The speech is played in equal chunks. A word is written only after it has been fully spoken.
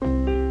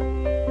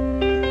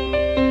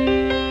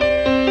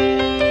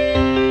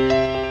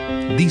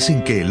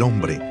Dicen que el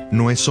hombre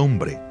no es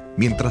hombre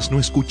mientras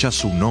no escucha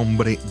su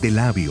nombre de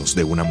labios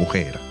de una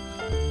mujer.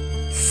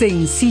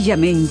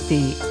 Sencillamente,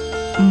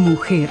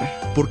 mujer.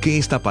 Porque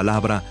esta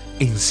palabra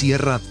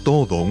encierra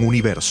todo un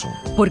universo.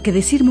 Porque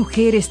decir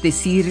mujer es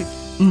decir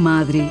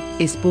madre,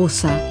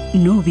 esposa,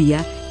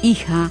 novia,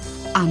 hija,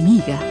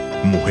 amiga.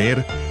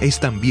 Mujer es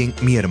también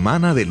mi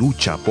hermana de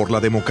lucha por la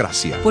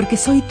democracia. Porque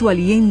soy tu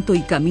aliento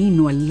y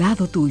camino al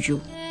lado tuyo.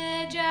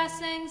 Ella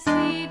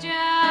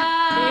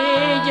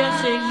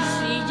sencilla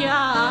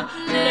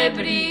le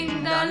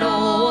brinda al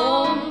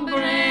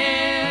hombre.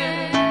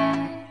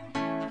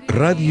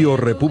 Radio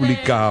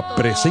República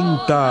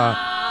presenta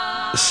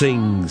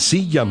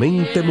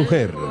Sencillamente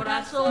Mujer,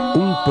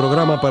 un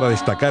programa para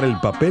destacar el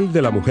papel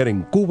de la mujer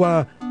en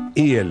Cuba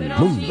y el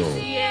mundo.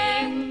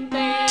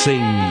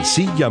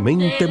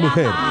 Sencillamente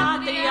Mujer,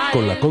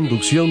 con la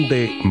conducción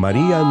de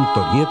María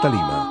Antonieta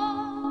Lima.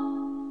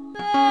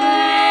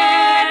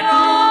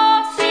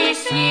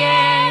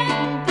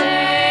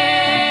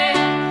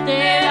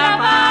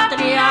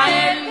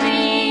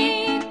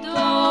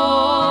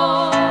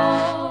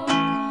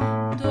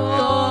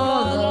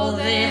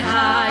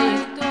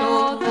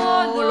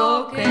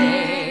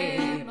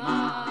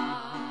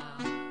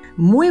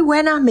 Muy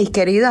buenas, mis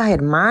queridas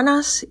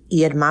hermanas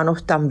y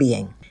hermanos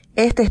también.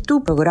 Este es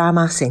tu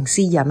programa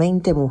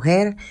Sencillamente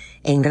Mujer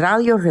en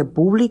Radio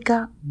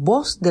República,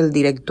 voz del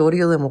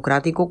Directorio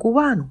Democrático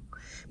Cubano.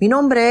 Mi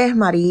nombre es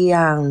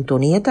María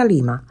Antonieta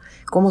Lima.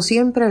 Como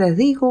siempre les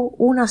digo,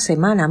 una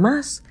semana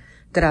más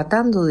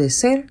tratando de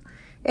ser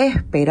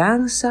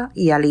esperanza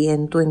y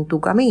aliento en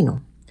tu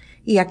camino.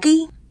 Y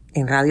aquí,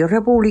 en Radio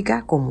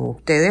República, como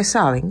ustedes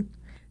saben,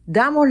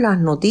 damos las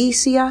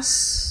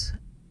noticias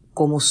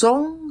como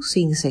son,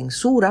 sin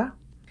censura,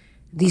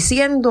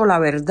 diciendo la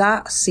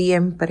verdad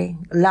siempre,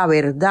 la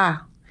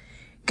verdad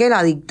que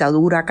la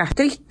dictadura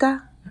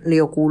castrista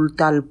le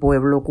oculta al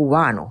pueblo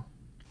cubano.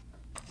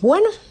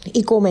 Bueno,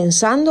 y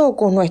comenzando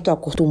con nuestro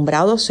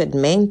acostumbrado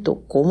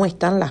segmento, ¿cómo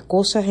están las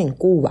cosas en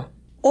Cuba?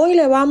 Hoy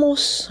le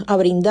vamos a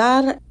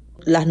brindar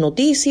las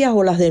noticias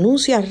o las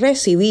denuncias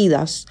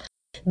recibidas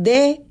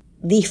de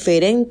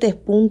diferentes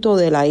puntos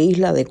de la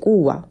isla de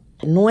Cuba,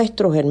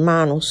 nuestros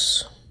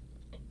hermanos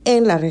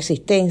en la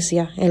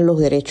resistencia en los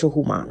derechos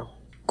humanos.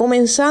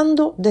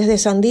 Comenzando desde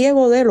San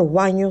Diego de los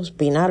Baños,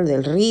 Pinar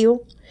del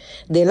Río,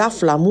 de La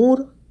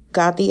Flamur,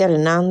 Katy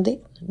Hernández,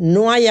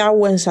 no hay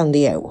agua en San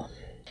Diego.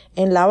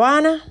 En La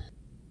Habana,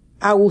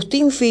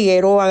 Agustín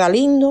Figueroa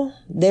Galindo,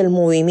 del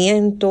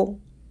Movimiento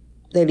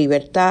de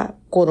Libertad,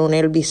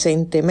 Coronel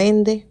Vicente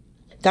Méndez,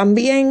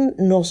 también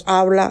nos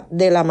habla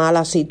de la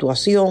mala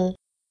situación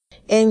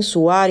en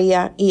su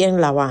área y en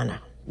La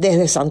Habana.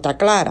 Desde Santa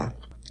Clara,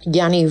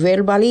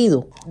 Yanisbel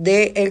Valido,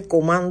 del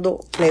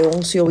Comando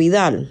Leoncio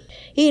Vidal,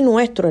 y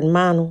nuestro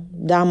hermano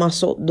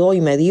Damaso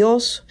Doime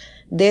Dios,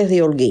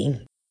 desde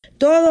Holguín.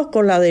 Todos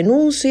con la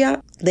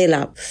denuncia de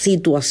la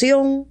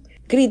situación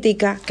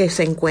crítica que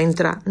se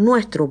encuentra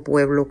nuestro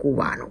pueblo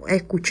cubano.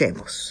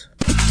 Escuchemos.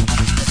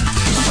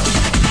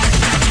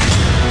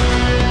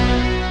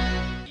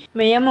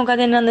 Me llamo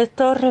Katy Hernández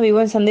Torres,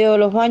 vivo en San Diego de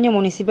los Baños,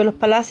 municipio de Los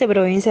Palacios,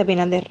 provincia de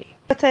Pinar del Río.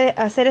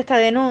 Hacer esta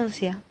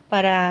denuncia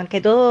para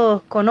que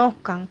todos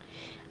conozcan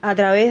a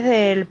través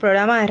del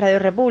programa de Radio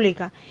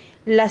República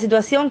la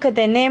situación que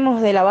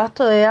tenemos del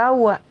abasto de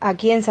agua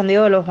aquí en San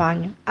Diego de los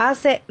Baños.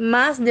 Hace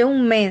más de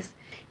un mes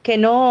que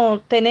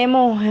no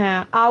tenemos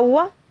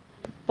agua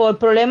por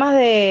problemas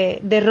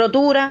de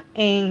rotura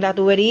en la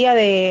tubería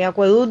de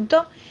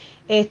acueducto.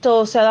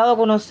 Esto se ha dado a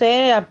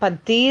conocer al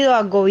partido,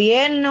 al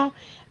gobierno,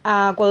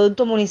 a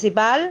acueducto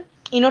municipal,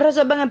 y no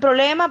resuelven el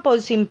problema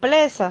por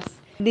simplezas.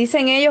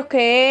 Dicen ellos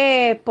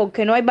que es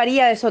porque no hay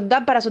varilla de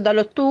soldar para soldar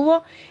los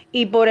tubos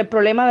y por el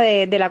problema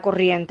de la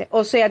corriente.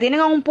 O sea, tienen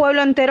a un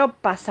pueblo entero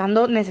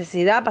pasando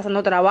necesidad,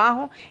 pasando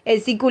trabajo.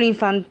 El círculo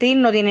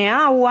infantil no tiene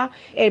agua.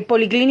 El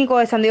policlínico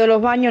de San Diego de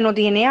los Baños no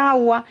tiene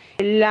agua.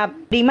 La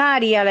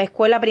primaria, la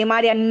escuela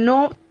primaria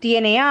no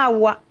tiene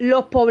agua.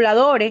 Los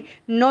pobladores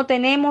no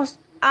tenemos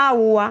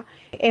agua.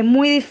 Es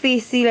muy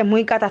difícil, es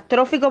muy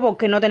catastrófico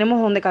porque no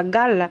tenemos dónde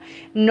cargarla.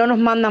 No nos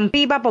mandan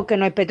pipa porque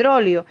no hay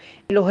petróleo.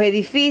 Los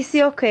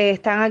edificios que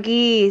están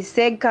aquí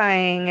cerca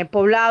en el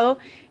poblado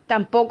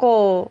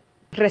tampoco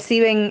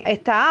reciben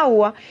esta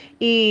agua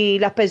y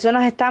las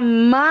personas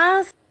están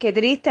más que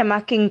tristes,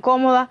 más que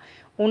incómodas.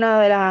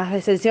 Una de las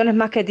decepciones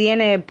más que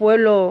tiene el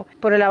pueblo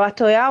por el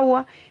abasto de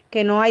agua,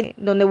 que no hay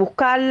dónde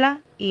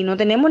buscarla y no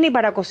tenemos ni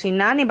para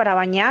cocinar ni para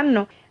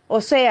bañarnos. O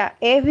sea,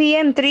 es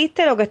bien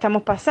triste lo que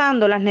estamos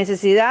pasando, las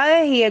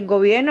necesidades, y el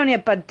gobierno ni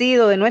el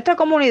partido de nuestra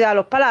comunidad,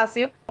 Los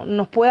Palacios,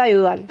 nos puede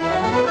ayudar.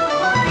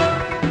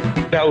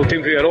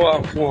 Agustín Figueroa,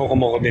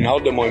 como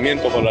coordinador del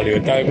Movimiento por la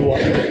Libertad de Cuba,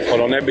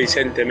 Coronel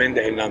Vicente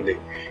Méndez Hernández.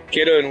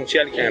 Quiero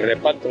denunciar que en el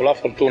reparto de la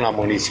fortuna,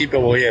 municipio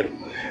Boyero,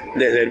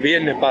 desde el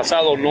viernes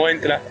pasado no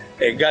entra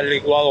el gas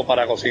licuado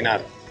para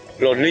cocinar.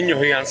 Los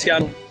niños y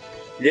ancianos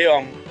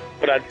llevan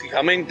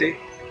prácticamente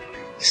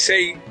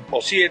 6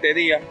 o 7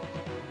 días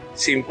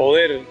sin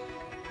poder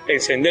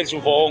encender su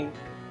fogón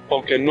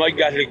porque no hay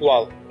gas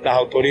licuado. Las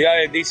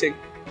autoridades dicen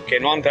que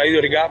no han traído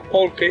el gas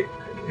porque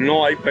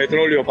no hay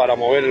petróleo para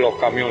mover los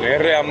camiones.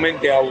 Es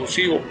realmente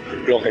abusivo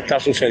lo que está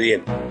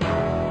sucediendo.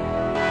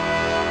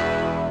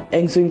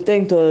 En su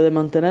intento de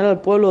mantener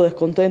al pueblo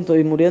descontento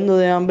y muriendo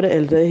de hambre,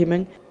 el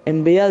régimen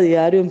envía a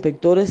diario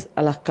inspectores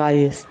a las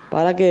calles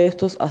para que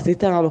estos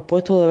asistan a los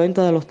puestos de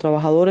venta de los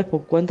trabajadores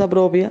por cuenta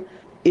propia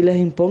y les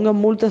impongan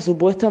multas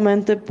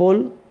supuestamente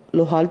por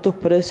los altos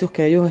precios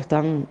que ellos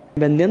están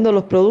vendiendo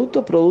los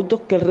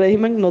productos que el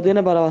régimen no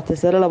tiene para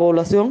abastecer a la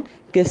población,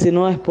 que si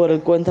no es por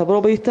el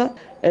cuentapropista,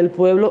 el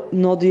pueblo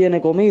no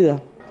tiene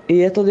comida.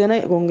 Y esto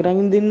tiene con gran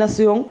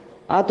indignación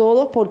a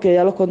todos, porque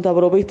ya los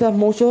cuentapropistas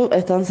muchos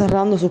están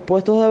cerrando sus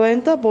puestos de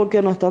venta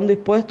porque no están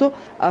dispuestos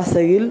a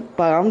seguir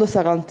pagando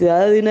esa cantidad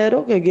de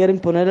dinero que quiere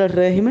imponer el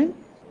régimen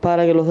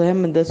para que los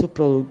dejen vender sus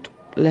productos.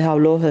 Les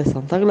habló desde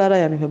Santa Clara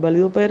Yanifer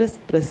Valido Pérez,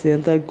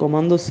 presidenta del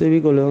Comando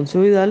Cívico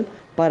Leoncio Vidal,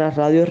 para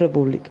Radio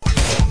República.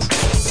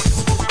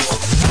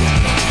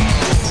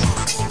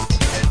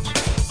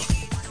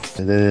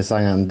 Desde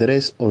San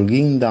Andrés,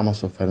 Holguín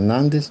Damaso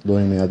Fernández,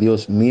 duerme a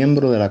Dios,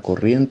 miembro de la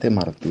corriente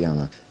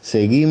martiana.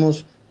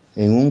 Seguimos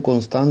en un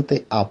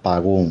constante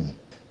apagón.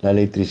 La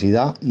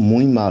electricidad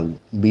muy mal,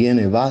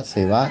 viene, va,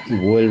 se va y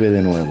vuelve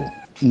de nuevo.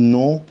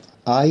 No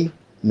hay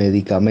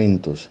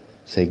medicamentos.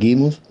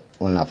 Seguimos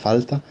con la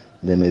falta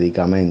de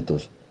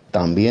medicamentos,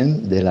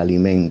 también del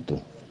alimento.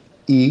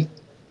 Y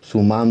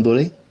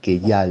sumándole que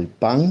ya el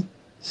pan,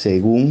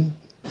 según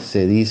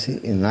se dice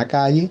en la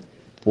calle,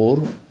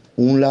 por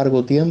un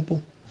largo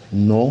tiempo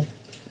no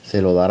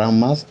se lo darán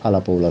más a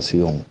la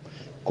población.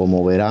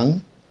 Como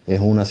verán, es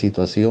una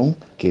situación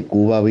que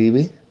Cuba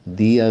vive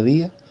día a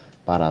día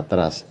para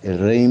atrás. El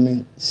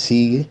régimen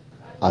sigue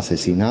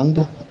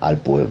asesinando al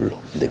pueblo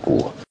de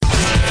Cuba.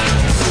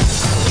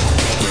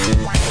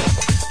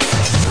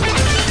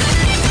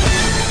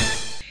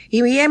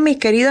 Y bien, mis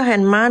queridas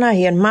hermanas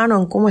y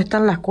hermanos, en cómo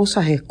están las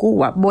cosas en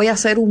Cuba, voy a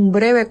hacer un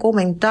breve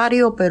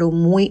comentario, pero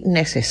muy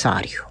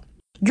necesario.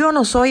 Yo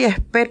no soy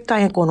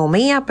experta en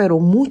economía, pero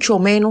mucho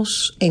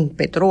menos en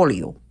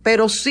petróleo.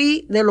 Pero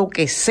sí de lo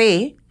que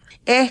sé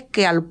es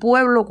que al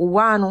pueblo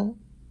cubano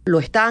lo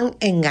están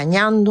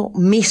engañando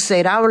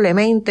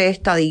miserablemente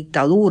esta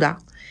dictadura,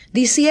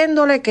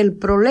 diciéndole que el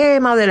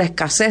problema de la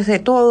escasez de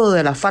todo,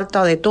 de la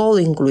falta de todo,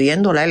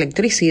 incluyendo la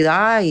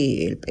electricidad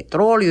y el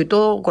petróleo y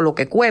todo con lo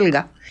que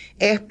cuelga,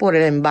 es por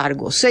el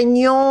embargo.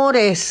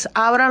 Señores,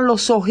 abran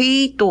los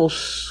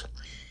ojitos.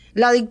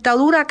 La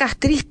dictadura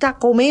castrista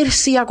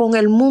comercia con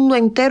el mundo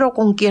entero,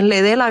 con quien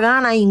le dé la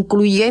gana,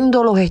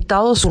 incluyendo los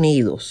Estados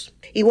Unidos.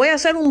 Y voy a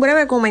hacer un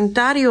breve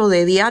comentario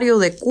de Diario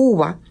de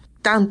Cuba.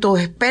 Tanto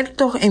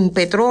expertos en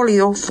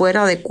petróleo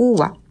fuera de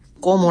Cuba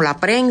como la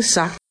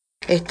prensa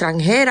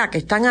extranjera que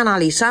están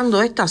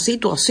analizando esta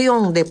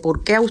situación de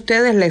por qué a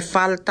ustedes les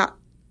falta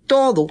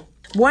todo.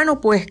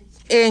 Bueno, pues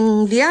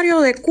en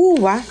Diario de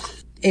Cuba,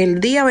 el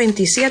día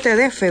 27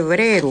 de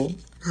febrero,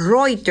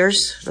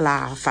 Reuters,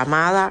 la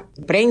afamada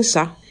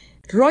prensa,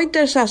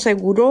 Reuters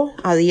aseguró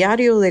a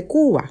Diario de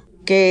Cuba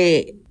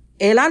que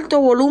el alto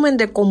volumen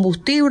de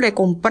combustible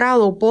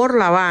comprado por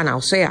La Habana,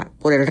 o sea,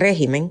 por el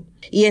régimen,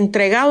 y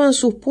entregado en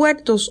sus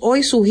puertos,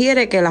 hoy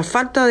sugiere que la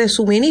falta de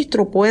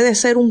suministro puede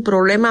ser un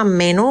problema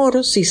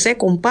menor si se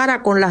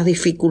compara con las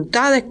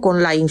dificultades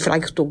con la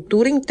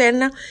infraestructura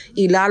interna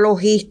y la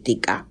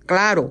logística.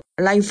 Claro,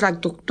 la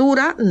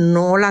infraestructura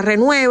no la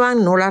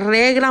renuevan, no la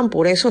arreglan,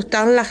 por eso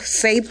están las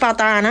 6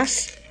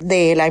 patanas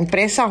de la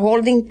empresa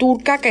holding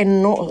turca que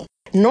no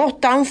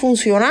están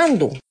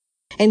funcionando.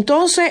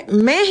 Entonces,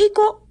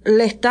 México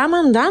le está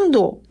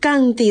mandando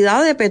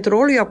cantidad de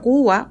petróleo a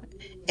Cuba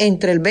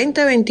entre el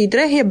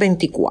 2023 y el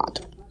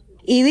 24.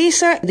 Y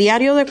dice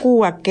Diario de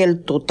Cuba que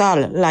el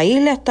total, la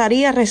isla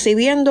estaría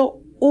recibiendo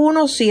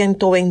unos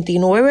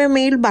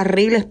 129,000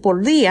 barriles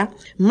por día,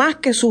 más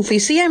que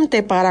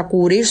suficiente para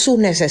cubrir sus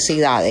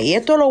necesidades. Y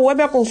esto lo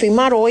vuelve a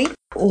confirmar hoy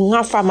un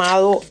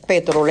afamado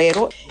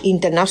petrolero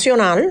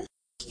internacional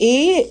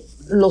y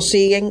lo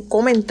siguen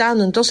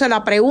comentando. Entonces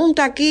la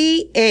pregunta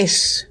aquí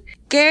es: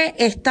 ¿qué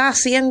está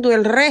haciendo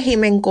el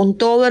régimen con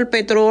todo el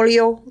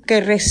petróleo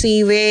que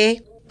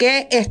recibe?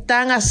 ¿Qué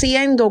están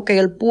haciendo que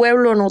el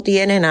pueblo no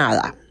tiene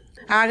nada?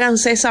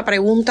 Háganse esa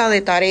pregunta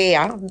de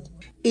tarea.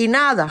 Y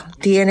nada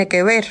tiene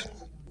que ver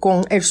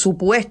con el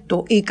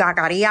supuesto y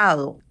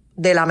cacareado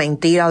de la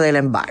mentira del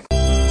embargo.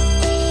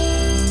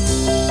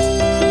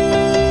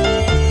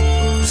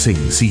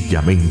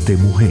 Sencillamente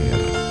mujer.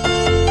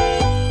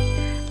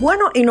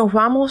 Bueno, y nos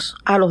vamos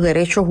a los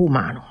derechos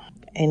humanos.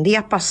 En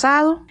días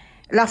pasados,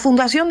 la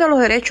Fundación de los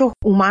Derechos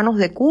Humanos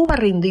de Cuba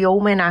rindió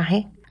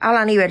homenaje al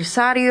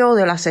aniversario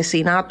del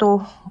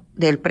asesinato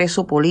del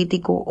preso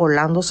político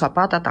Orlando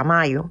Zapata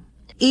Tamayo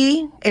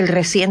y el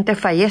reciente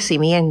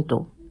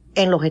fallecimiento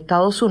en los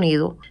Estados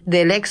Unidos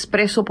del ex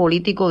preso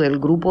político del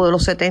Grupo de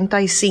los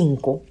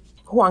 75,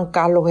 Juan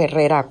Carlos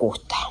Herrera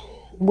Acosta.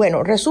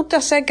 Bueno,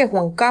 resulta ser que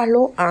Juan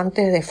Carlos,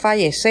 antes de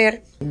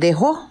fallecer,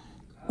 dejó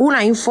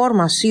una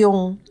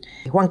información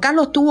Juan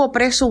Carlos estuvo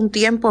preso un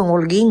tiempo en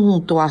Holguín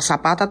junto a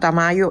Zapata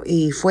Tamayo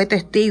y fue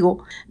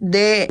testigo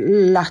de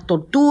las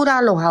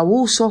torturas, los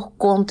abusos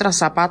contra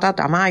Zapata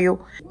Tamayo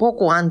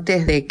poco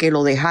antes de que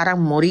lo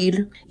dejaran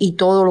morir y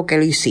todo lo que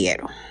le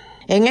hicieron.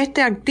 En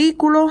este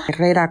artículo,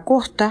 Herrera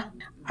Costa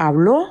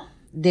habló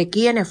de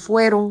quiénes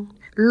fueron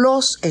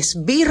los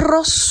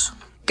esbirros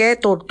que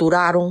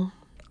torturaron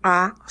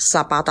a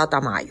Zapata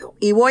Tamayo.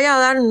 Y voy a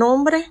dar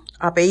nombre,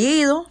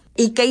 apellido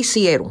y qué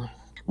hicieron.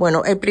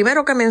 Bueno, el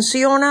primero que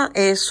menciona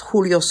es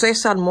Julio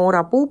César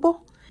Mora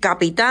Pupo,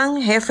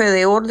 capitán, jefe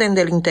de orden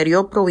del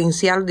interior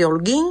provincial de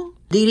Holguín.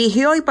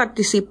 Dirigió y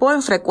participó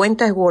en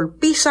frecuentes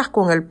golpizas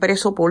con el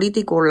preso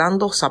político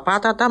Orlando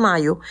Zapata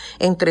Tamayo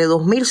entre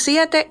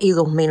 2007 y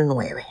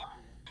 2009.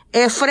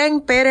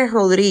 Efrén Pérez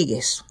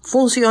Rodríguez,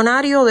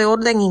 funcionario de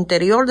orden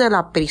interior de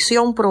la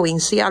prisión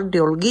provincial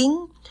de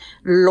Holguín,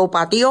 lo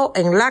pateó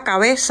en la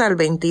cabeza el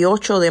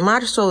 28 de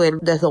marzo de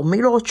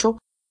 2008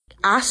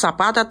 a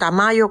Zapata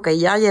Tamayo, que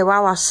ya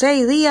llevaba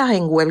 6 días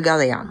en huelga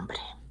de hambre.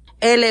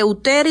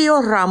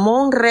 Eleuterio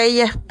Ramón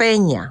Reyes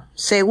Peña,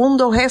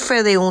 segundo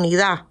jefe de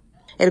unidad.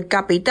 El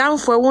capitán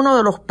fue uno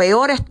de los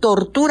peores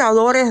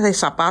torturadores de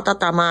Zapata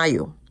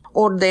Tamayo.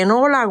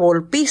 Ordenó la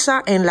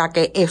golpiza en la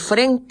que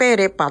Efrén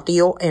Pérez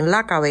pateó en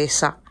la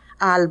cabeza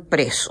al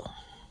preso.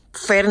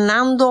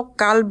 Fernando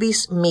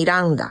Calvis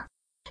Miranda.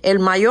 El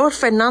mayor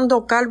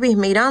Fernando Calvis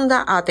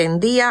Miranda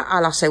atendía a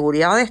la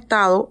seguridad de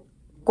Estado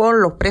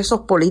con los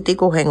presos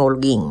políticos en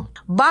Holguín.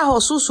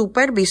 Bajo su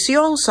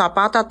supervisión,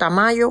 Zapata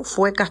Tamayo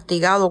fue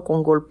castigado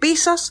con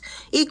golpizas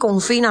y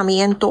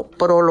confinamiento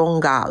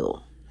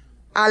prolongado.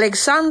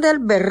 Alexander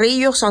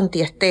Berrillo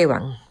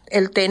Santiesteban.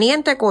 El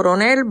teniente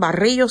coronel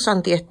Barrillo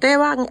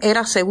Santiesteban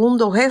era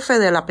segundo jefe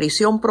de la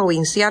prisión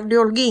provincial de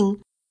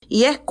Holguín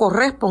y es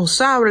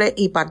corresponsable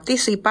y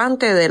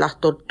participante de las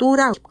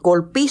torturas,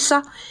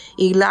 golpizas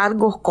y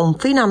largos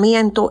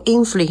confinamientos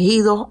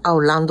infligidos a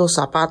Orlando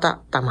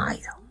Zapata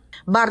Tamayo.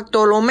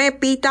 Bartolomé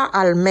Pita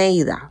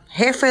Almeida,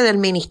 jefe del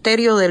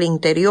Ministerio del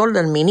Interior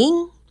del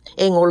Minin,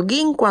 en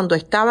Holguín cuando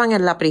estaban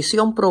en la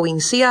prisión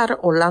provincial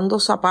Orlando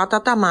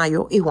Zapata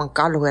Tamayo y Juan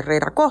Carlos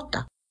Herrera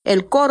Costa.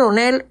 El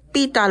coronel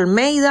Pita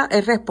Almeida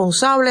es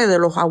responsable de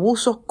los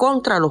abusos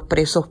contra los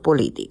presos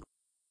políticos.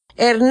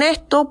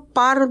 Ernesto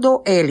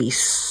Pardo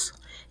Ellis,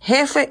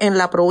 jefe en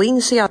la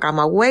provincia de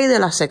Camagüey de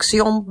la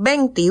sección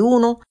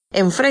 21,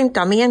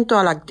 enfrentamiento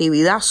a la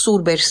actividad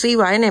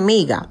subversiva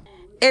enemiga.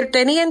 El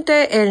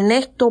teniente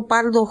Ernesto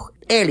Pardo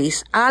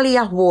Ellis,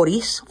 alias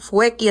Boris,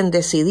 fue quien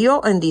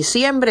decidió en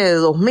diciembre de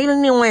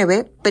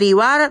 2009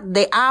 privar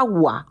de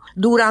agua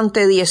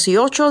durante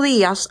 18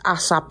 días a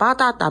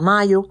Zapata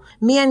Tamayo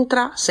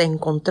mientras se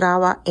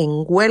encontraba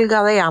en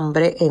huelga de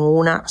hambre en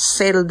una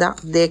celda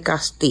de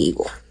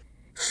castigo.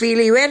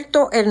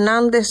 Filiberto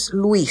Hernández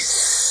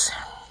Luis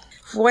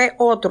fue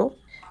otro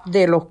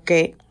de los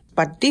que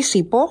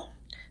participó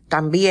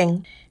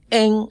también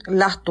en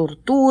las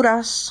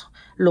torturas,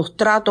 los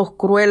tratos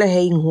crueles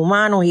e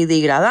inhumanos y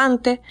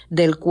degradantes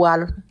del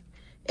cual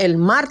el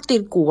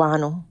mártir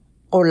cubano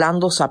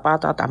Orlando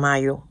Zapata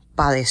Tamayo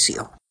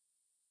padeció.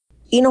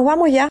 Y nos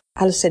vamos ya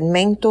al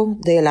segmento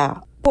de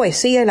la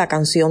poesía y la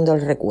canción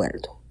del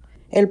recuerdo.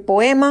 El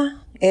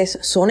poema es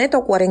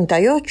Soneto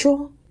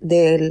 48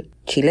 del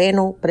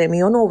chileno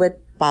Premio Nobel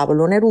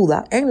Pablo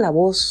Neruda en la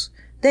voz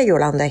de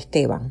Yolanda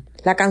Esteban.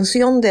 La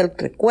canción del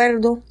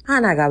recuerdo,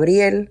 Ana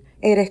Gabriel,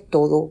 Eres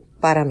todo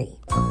para mí.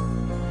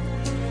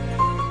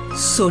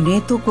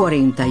 Soneto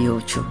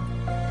 48.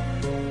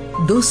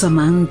 Dos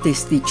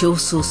amantes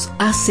dichosos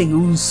hacen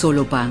un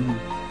solo pan,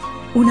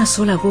 una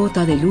sola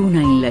gota de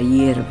luna en la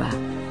hierba.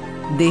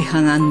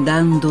 Dejan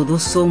andando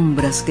dos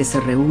sombras que se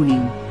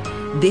reúnen,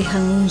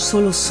 dejan un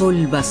solo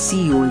sol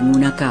vacío en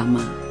una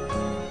cama.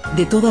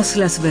 De todas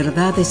las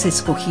verdades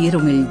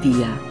escogieron el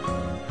día,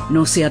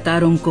 no se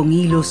ataron con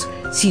hilos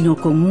sino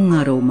con un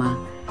aroma,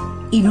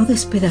 y no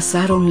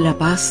despedazaron la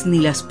paz ni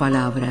las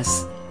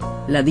palabras.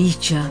 La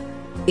dicha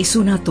es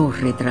una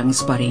torre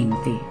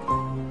transparente.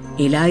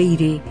 El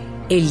aire,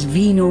 el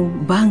vino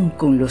van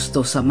con los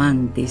dos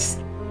amantes.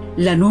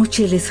 La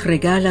noche les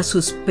regala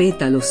sus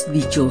pétalos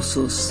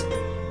dichosos.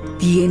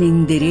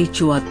 Tienen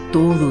derecho a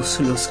todos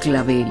los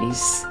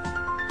claveles.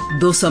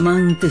 Dos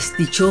amantes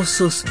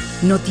dichosos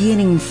no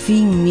tienen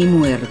fin ni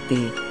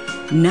muerte.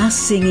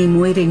 Nacen y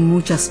mueren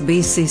muchas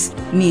veces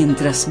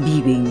mientras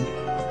viven.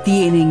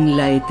 Tienen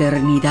la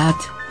eternidad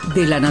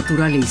de la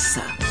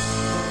naturaleza.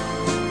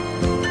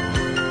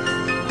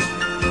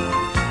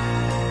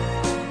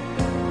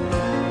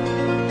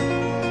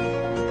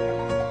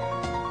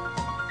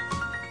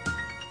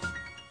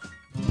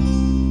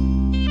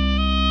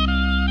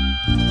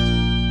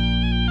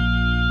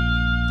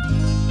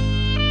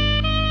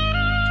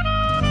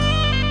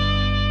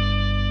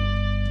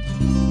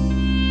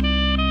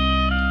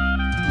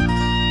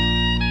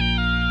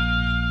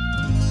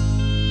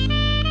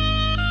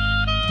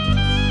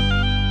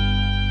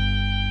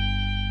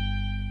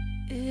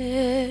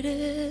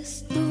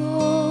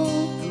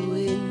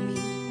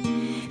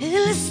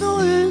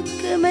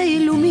 Me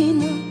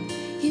ilumina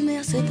y me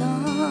hace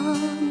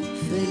tan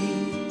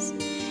feliz.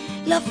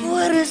 la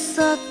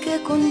fuerza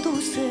que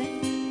conduce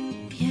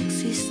mi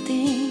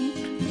existir.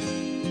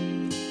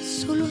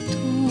 Solo tú,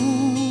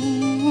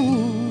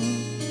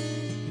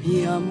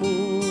 mi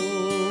amor.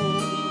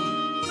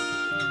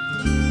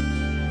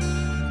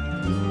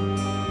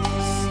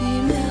 Si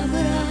me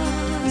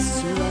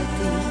abrazo a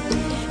ti,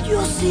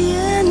 yo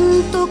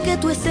siento que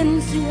tu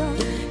esencia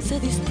se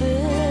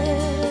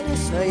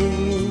dispersa en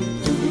mí.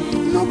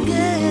 No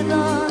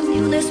queda ni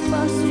un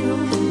espacio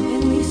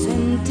en mi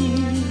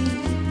sentir.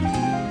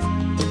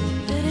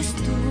 Eres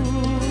tú,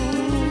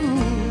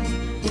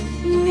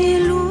 mi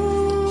luz.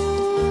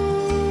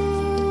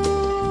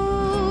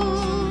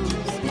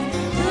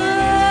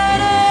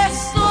 Eres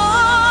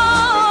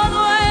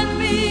todo en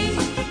mí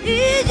y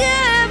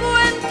llevo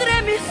entre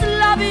mis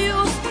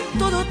labios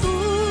todo tu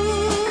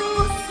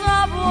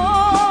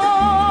sabor.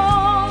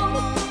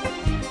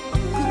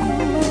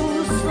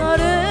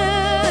 Cruzaré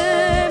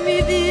mi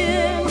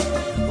bien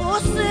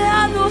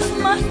océanos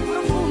más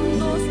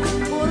profundos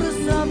por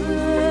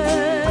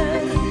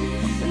saber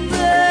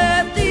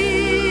de ti.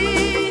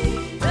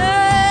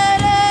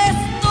 Eres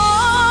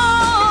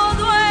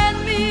todo en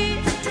mí,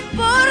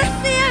 por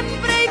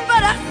siempre y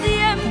para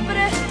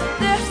siempre,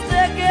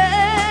 desde que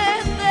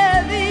te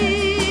vi.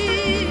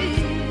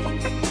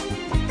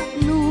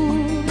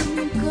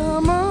 Nunca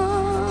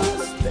más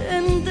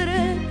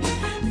tendré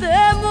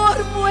temor,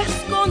 pues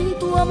con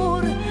tu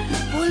amor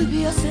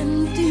volví a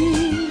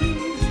sentir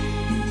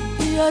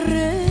y a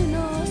renacer.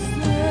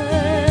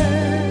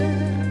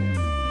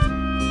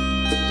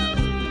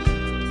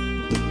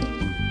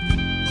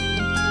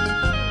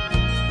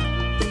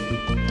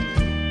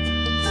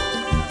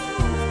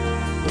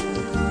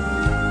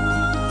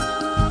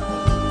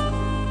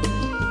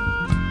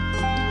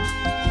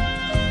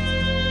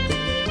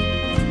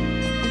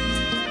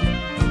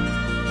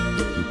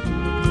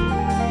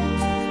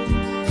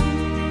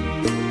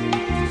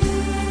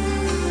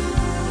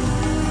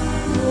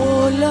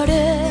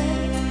 Volaré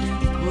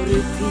por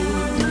ti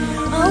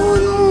a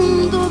un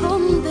mundo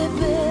donde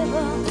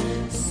beba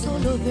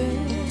solo de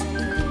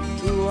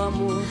tu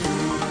amor,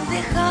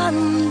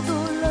 dejando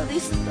la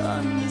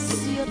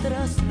distancia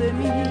atrás de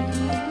mí.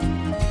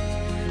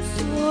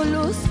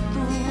 Solos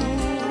tú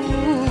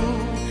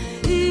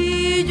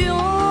y yo.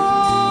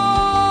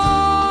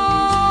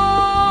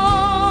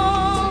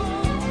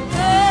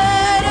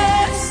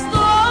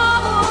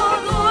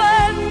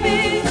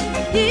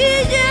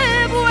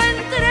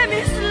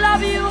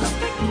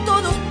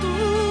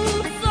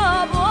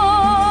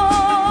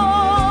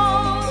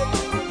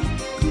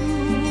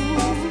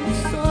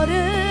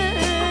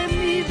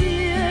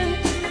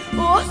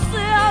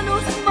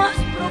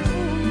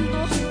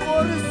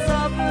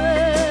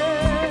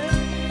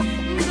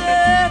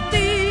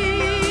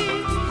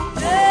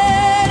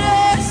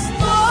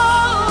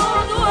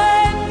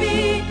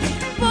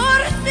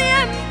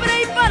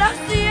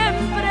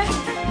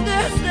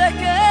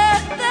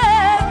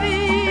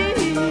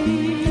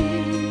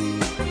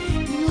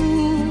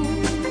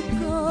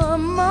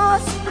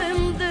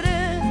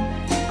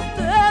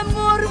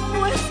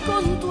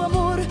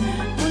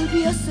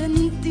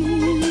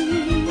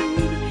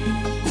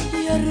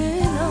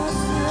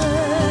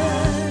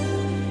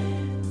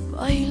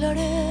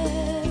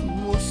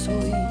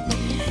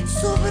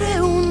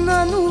 Sobre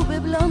una nube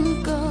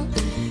blanca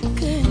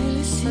que en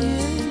el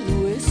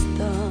cielo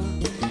está,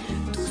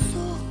 tus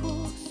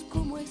ojos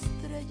como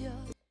estrellas.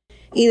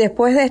 Y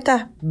después de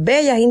estas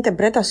bellas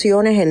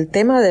interpretaciones, el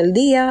tema del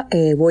día,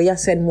 voy a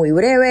ser muy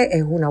breve,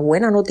 es una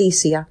buena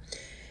noticia.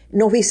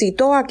 Nos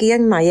visitó aquí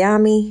en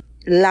Miami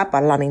la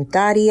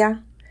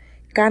parlamentaria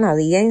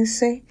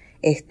canadiense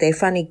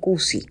Stephanie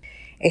Cusi.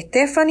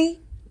 Stephanie,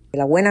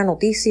 la buena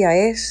noticia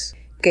es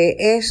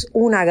que es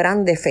una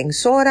gran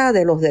defensora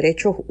de los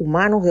derechos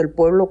humanos del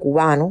pueblo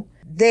cubano,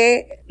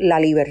 de la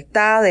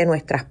libertad de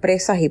nuestras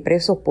presas y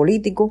presos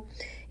políticos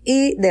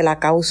y de la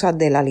causa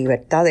de la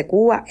libertad de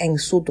Cuba en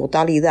su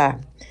totalidad.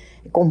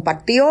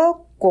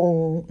 Compartió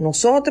con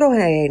nosotros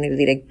en el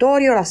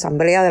directorio la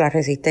Asamblea de la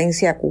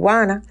Resistencia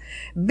Cubana,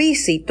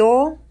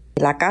 visitó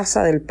la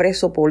casa del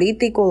preso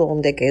político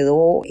donde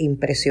quedó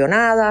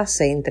impresionada,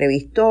 se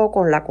entrevistó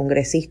con la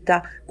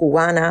congresista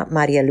cubana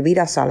María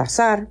Elvira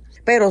Salazar,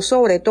 pero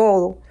sobre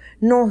todo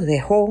nos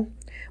dejó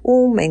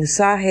un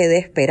mensaje de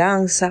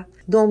esperanza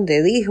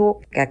donde dijo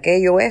que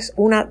aquello es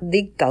una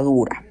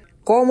dictadura.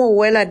 ¿Cómo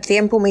vuela el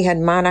tiempo, mis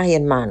hermanas y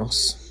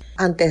hermanos?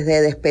 Antes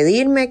de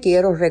despedirme,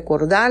 quiero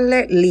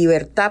recordarle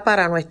libertad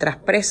para nuestras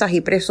presas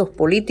y presos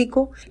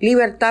políticos,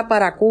 libertad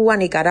para Cuba,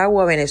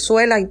 Nicaragua,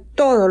 Venezuela y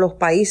todos los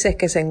países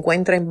que se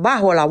encuentren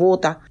bajo la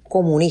bota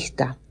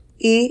comunista.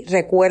 Y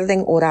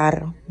recuerden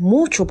orar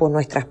mucho por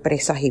nuestras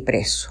presas y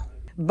presos.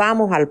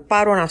 Vamos al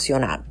paro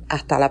nacional.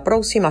 Hasta la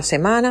próxima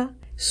semana.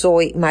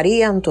 Soy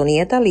María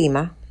Antonieta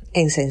Lima,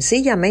 en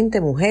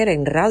Sencillamente Mujer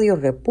en Radio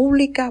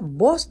República,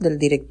 voz del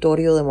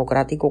Directorio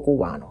Democrático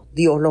Cubano.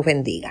 Dios los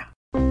bendiga.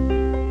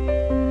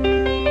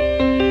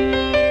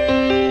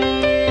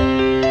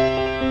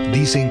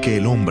 Dicen que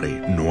el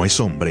hombre no es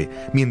hombre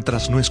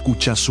mientras no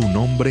escucha su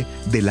nombre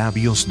de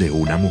labios de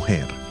una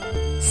mujer.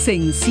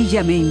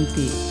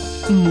 Sencillamente,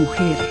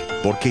 mujer.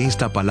 Porque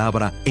esta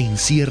palabra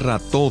encierra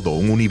todo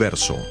un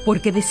universo.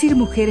 Porque decir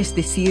mujer es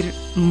decir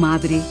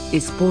madre,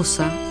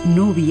 esposa,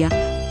 novia,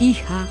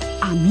 hija,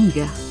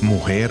 amiga.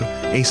 Mujer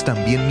es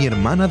también mi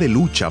hermana de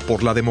lucha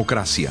por la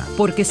democracia.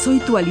 Porque soy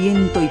tu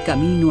aliento y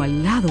camino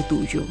al lado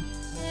tuyo.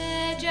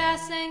 Ella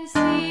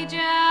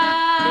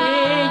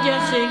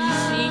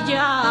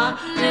sencilla,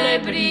 le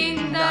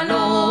brinda al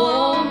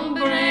hombre.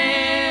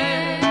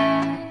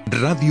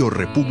 Radio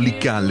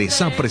República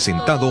les ha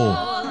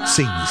presentado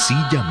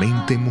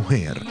Sencillamente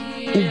Mujer,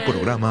 un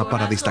programa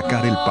para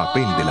destacar el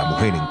papel de la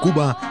mujer en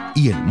Cuba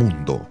y el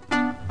mundo.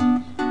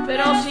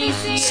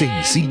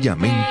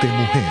 Sencillamente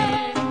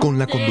Mujer, con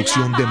la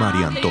conducción de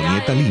María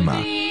Antonieta Lima.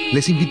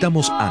 Les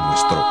invitamos a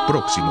nuestro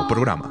próximo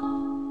programa.